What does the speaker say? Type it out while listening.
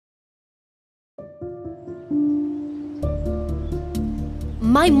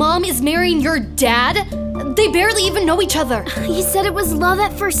My mom is marrying your dad? They barely even know each other. He said it was love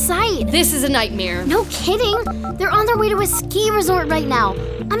at first sight. This is a nightmare. No kidding. They're on their way to a ski resort right now.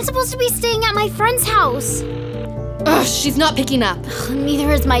 I'm supposed to be staying at my friend's house. Ugh, she's not picking up.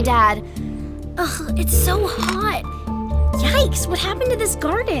 Neither is my dad. Ugh, it's so hot. Yikes, what happened to this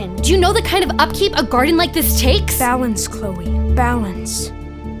garden? Do you know the kind of upkeep a garden like this takes? Balance, Chloe. Balance.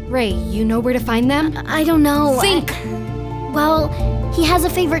 Ray, you know where to find them? I don't know. Think! Well, he has a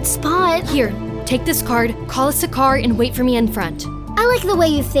favorite spot. Here, take this card, call us a car, and wait for me in front. I like the way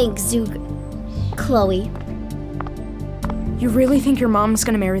you think, Chloe. You really think your mom's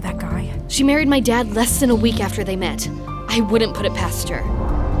gonna marry that guy? She married my dad less than a week after they met. I wouldn't put it past her.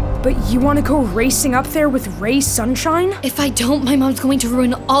 But you want to go racing up there with Ray Sunshine? If I don't, my mom's going to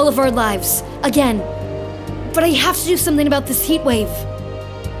ruin all of our lives. Again. But I have to do something about this heat wave.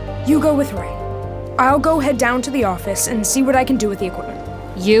 You go with Ray. I'll go head down to the office and see what I can do with the equipment.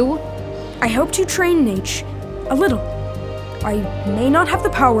 You? I hope to train Nate a little. I may not have the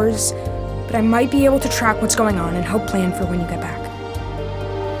powers, but I might be able to track what's going on and help plan for when you get back.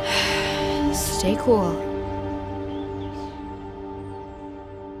 Stay cool.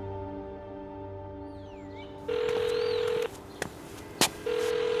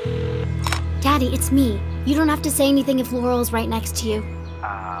 Daddy, it's me. You don't have to say anything if Laurel's right next to you.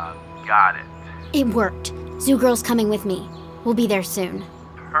 Got it. It worked. Zoo Girl's coming with me. We'll be there soon.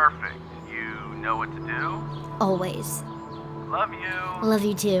 Perfect. You know what to do? Always. Love you. Love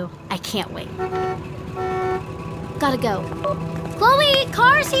you too. I can't wait. Gotta go. Chloe,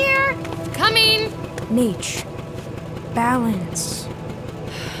 car's here! Coming! Nate, balance.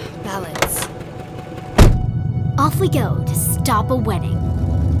 Balance. Off we go to stop a wedding.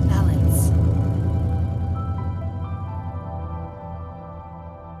 Balance.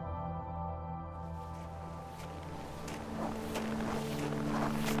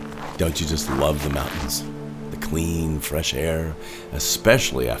 Don't you just love the mountains? The clean, fresh air,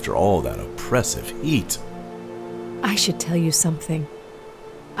 especially after all that oppressive heat. I should tell you something.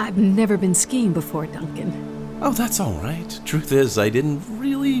 I've never been skiing before, Duncan. Oh, that's all right. Truth is, I didn't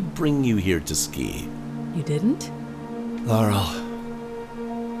really bring you here to ski. You didn't? Laurel,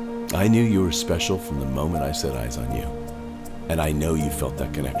 I knew you were special from the moment I set eyes on you. And I know you felt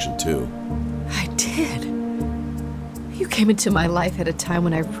that connection too. I did. You came into my life at a time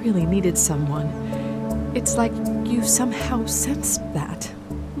when I really needed someone. It's like you somehow sensed that.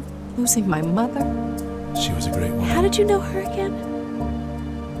 Losing my mother. She was a great woman. How did you know her again?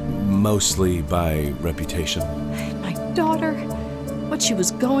 Mostly by reputation. And my daughter, what she was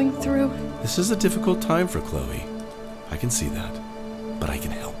going through. This is a difficult time for Chloe. I can see that. But I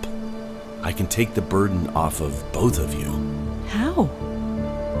can help. I can take the burden off of both of you. How?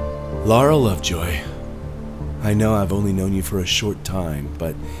 Laurel Lovejoy, I know I've only known you for a short time,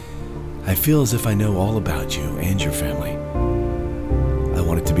 but I feel as if I know all about you and your family. I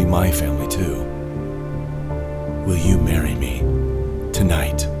want it to be my family too. Will you marry me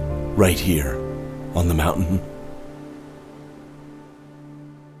tonight, right here on the mountain?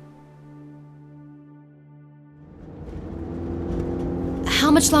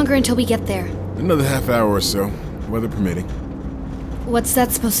 How much longer until we get there? Another half hour or so, weather permitting. What's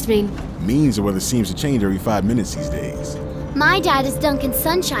that supposed to mean? Means the weather seems to change every 5 minutes these days. My dad is Duncan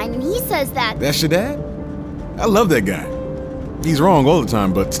Sunshine, and he says that... That's your dad? I love that guy. He's wrong all the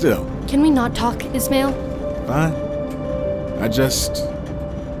time, but still. Can we not talk, Ismail? Fine. I just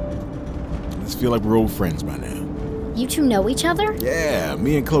feel like we're old friends by now. You two know each other? Yeah,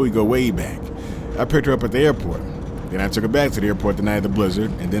 me and Chloe go way back. I picked her up at the airport. Then I took her back to the airport the night of the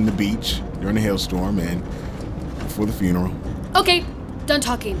blizzard, and then the beach during the hailstorm, and before the funeral. Okay, done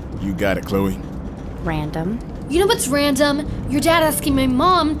talking. You got it, Chloe. Random. You know what's random? Your dad asking my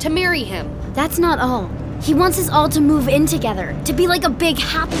mom to marry him. That's not all. He wants us all to move in together, to be like a big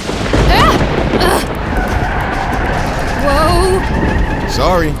happy... Whoa!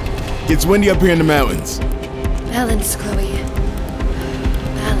 Sorry. Gets windy up here in the mountains. Balance, Chloe.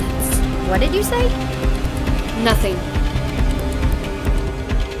 Balance. What did you say? Nothing.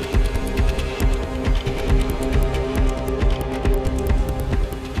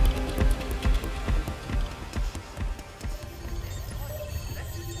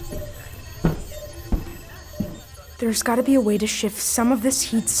 There's gotta be a way to shift some of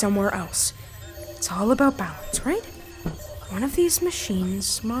this heat somewhere else. It's all about balance, right? One of these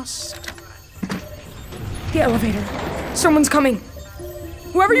machines must... The elevator. Someone's coming.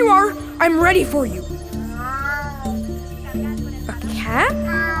 Whoever you are, I'm ready for you. A cat?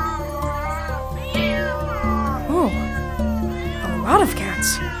 Oh, a lot of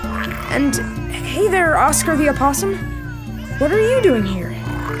cats. And hey there, Oscar the Opossum. What are you doing here?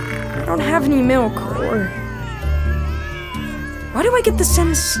 I don't have any milk, or... Why do I get the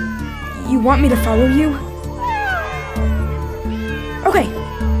sense you want me to follow you? Okay,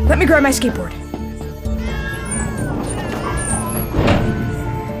 let me grab my skateboard.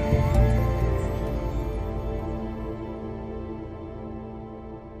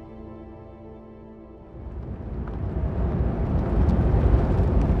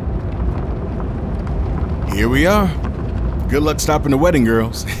 Here we are. Good luck stopping the wedding,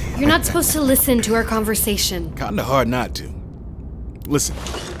 girls. You're not supposed to listen to our conversation. Kinda hard not to. Listen,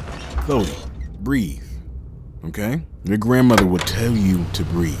 Chloe, breathe. Okay? Your grandmother would tell you to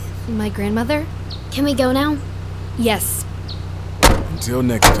breathe. My grandmother? Can we go now? Yes. Until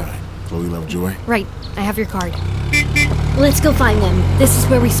next time, Chloe Lovejoy. Right. I have your card. Let's go find them. This is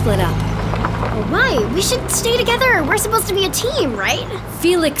where we split up. Why? We should stay together. We're supposed to be a team, right?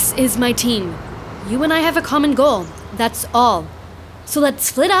 Felix is my team. You and I have a common goal. That's all. So let's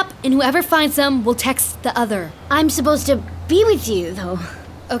split up, and whoever finds them will text the other. I'm supposed to be with you, though.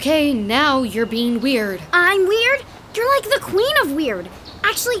 Okay, now you're being weird. I'm weird? You're like the queen of weird.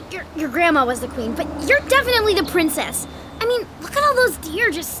 Actually, your grandma was the queen, but you're definitely the princess. I mean, look at all those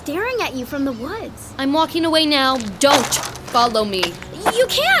deer just staring at you from the woods. I'm walking away now. Don't follow me. You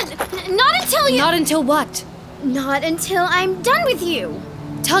can't! Not until you... Not until what? Not until I'm done with you.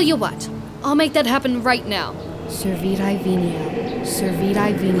 Tell you what. I'll make that happen right now. Servitai Vinio.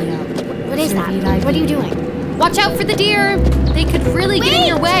 Servitai Vinio. What is that? What are you doing? Watch out for the deer. They could really get in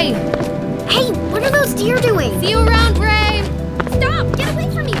your way. Hey, what are those deer doing? See you around, Ray. Stop! Get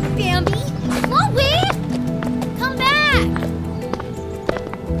away from me, Bambi! Chloe! Come back!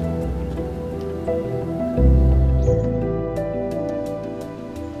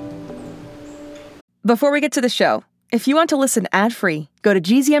 Before we get to the show, if you want to listen ad-free, go to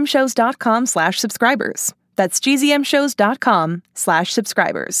gzmshows.com/subscribers. That's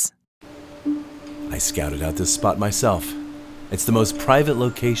gzmshows.com/subscribers. I scouted out this spot myself. It's the most private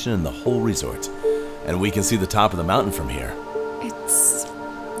location in the whole resort, and we can see the top of the mountain from here. It's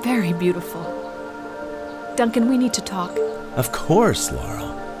very beautiful. Duncan, we need to talk. Of course,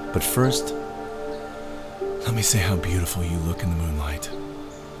 Laurel. But first, let me say how beautiful you look in the moonlight.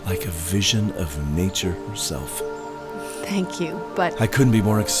 Like a vision of nature herself. Thank you, but... I couldn't be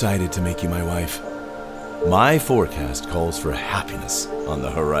more excited to make you my wife. My forecast calls for happiness on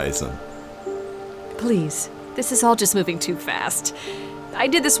the horizon. Please, this is all just moving too fast. I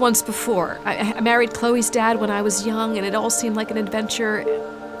did this once before. I married Chloe's dad when I was young, and it all seemed like an adventure.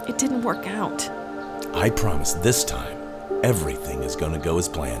 It didn't work out. I promise this time, everything is gonna go as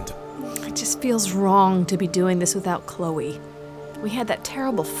planned. It just feels wrong to be doing this without Chloe. We had that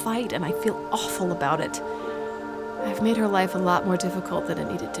terrible fight, and I feel awful about it. I've made her life a lot more difficult than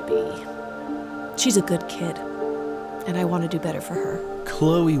it needed to be. She's a good kid, and I want to do better for her.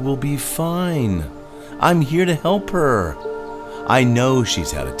 Chloe will be fine. I'm here to help her. I know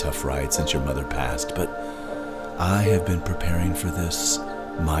she's had a tough ride since your mother passed, but I have been preparing for this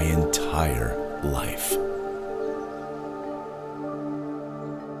my entire life.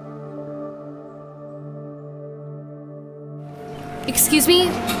 Excuse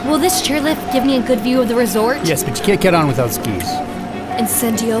me? Will this chairlift give me a good view of the resort? Yes, but you can't get on without skis.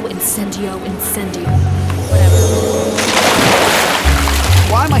 Incendio, incendio, incendio.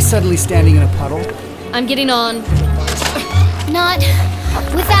 Why am I suddenly standing in a puddle? I'm getting on. Not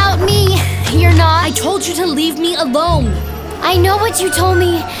without me, you're not. I told you to leave me alone. I know what you told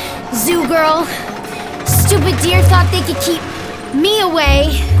me, zoo girl. Stupid deer thought they could keep me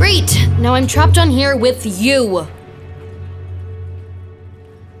away. Great. Now I'm trapped on here with you.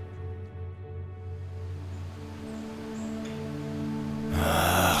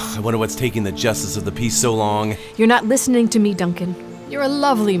 I wonder what's taking the justice of the peace so long. You're not listening to me, Duncan. You're a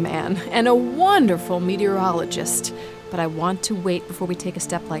lovely man and a wonderful meteorologist, but I want to wait before we take a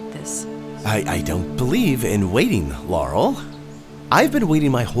step like this. I don't believe in waiting, Laurel. I've been waiting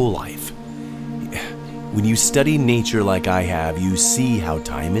my whole life. When you study nature like I have, you see how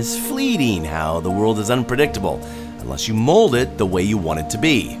time is fleeting, how the world is unpredictable, unless you mold it the way you want it to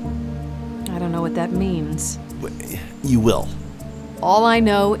be. I don't know what that means. You will. All I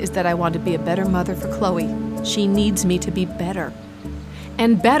know is that I want to be a better mother for Chloe. She needs me to be better.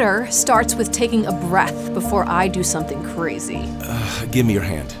 And better starts with taking a breath before I do something crazy. Give me your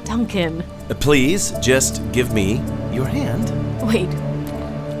hand. Duncan. Please, just give me your hand. Wait.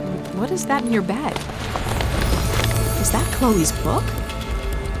 What is that in your bag? Is that Chloe's book?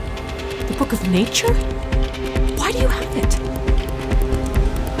 The book of nature? Why do you have it?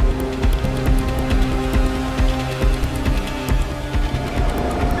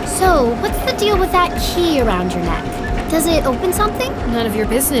 So, what's the deal with that key around your neck? Does it open something? None of your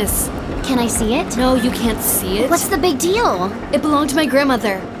business. Can I see it? No, you can't see it. What's the big deal? It belonged to my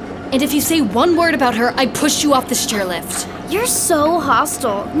grandmother. And if you say one word about her, I push you off this chairlift. You're so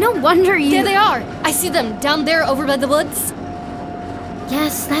hostile. No wonder you... There they are. I see them down there over by the woods.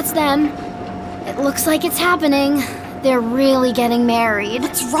 Yes, that's them. It looks like it's happening. They're really getting married.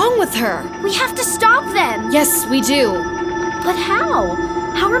 What's wrong with her? We have to stop them. Yes, we do. But how?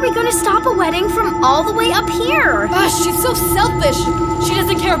 How are we going to stop a wedding from all the way up here? She's so selfish. She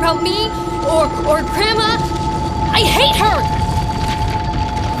doesn't care about me or Grandma. I hate her.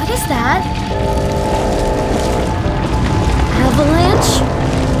 What is that? Avalanche?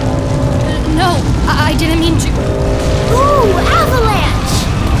 No, I didn't mean to. Ooh, Avalanche!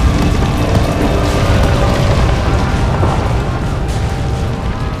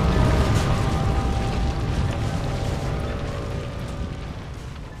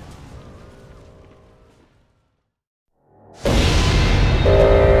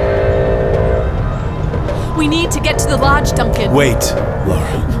 We need to get to the lodge, Duncan. Wait,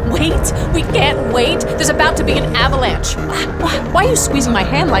 Laura. Wait? We can't wait. There's about to be an avalanche. Why are you squeezing my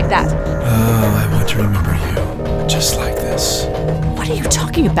hand like that? Oh, I want to remember you. Just like this. What are you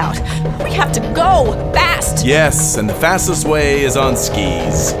talking about? We have to go fast. Yes, and the fastest way is on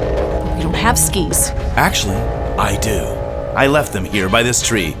skis. We don't have skis. Actually, I do. I left them here by this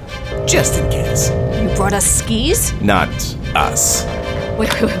tree, just in case. You brought us skis? Not us. Wait,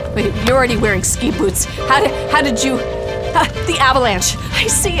 you're already wearing ski boots. How did you... the avalanche. I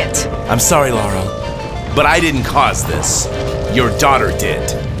see it. I'm sorry, Laurel, but I didn't cause this. Your daughter did.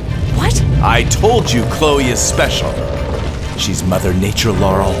 What? I told you Chloe is special. She's Mother Nature,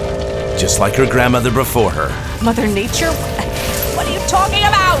 Laurel, just like her grandmother before her. Mother Nature? What are you talking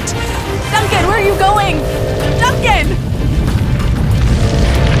about? Duncan, where are you going? Duncan!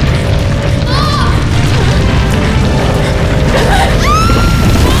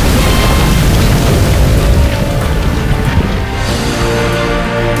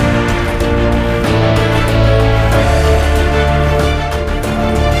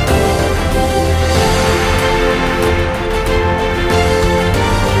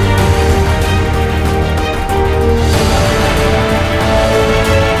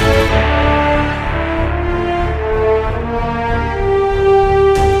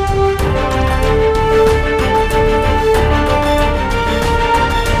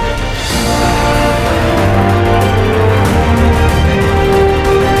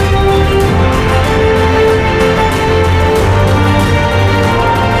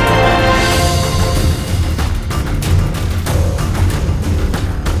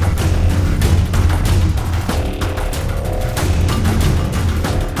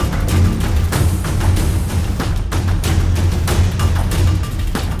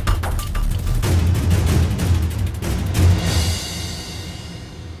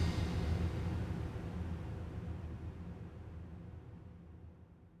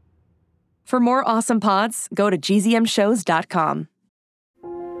 For more awesome pods, go to gzmshows.com.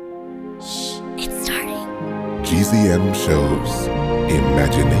 It's starting. GZM shows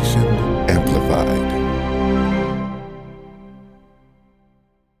Imagination Amplified.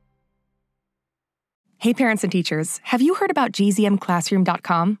 Hey parents and teachers, have you heard about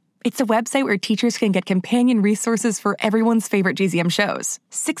gzmclassroom.com? It's a website where teachers can get companion resources for everyone's favorite GZM shows.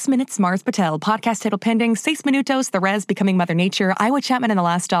 6 Minutes, Mars Patel, Podcast Title Pending, Seis Minutos, The Res, Becoming Mother Nature, Iowa Chapman and the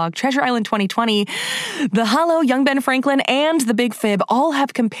Last Dog, Treasure Island 2020, The Hollow, Young Ben Franklin, and The Big Fib all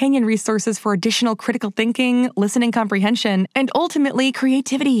have companion resources for additional critical thinking, listening comprehension, and ultimately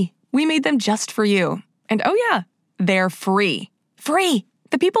creativity. We made them just for you. And oh yeah, they're free. Free!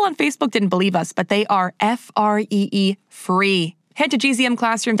 The people on Facebook didn't believe us, but they are free. Head to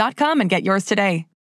gzmclassroom.com and get yours today.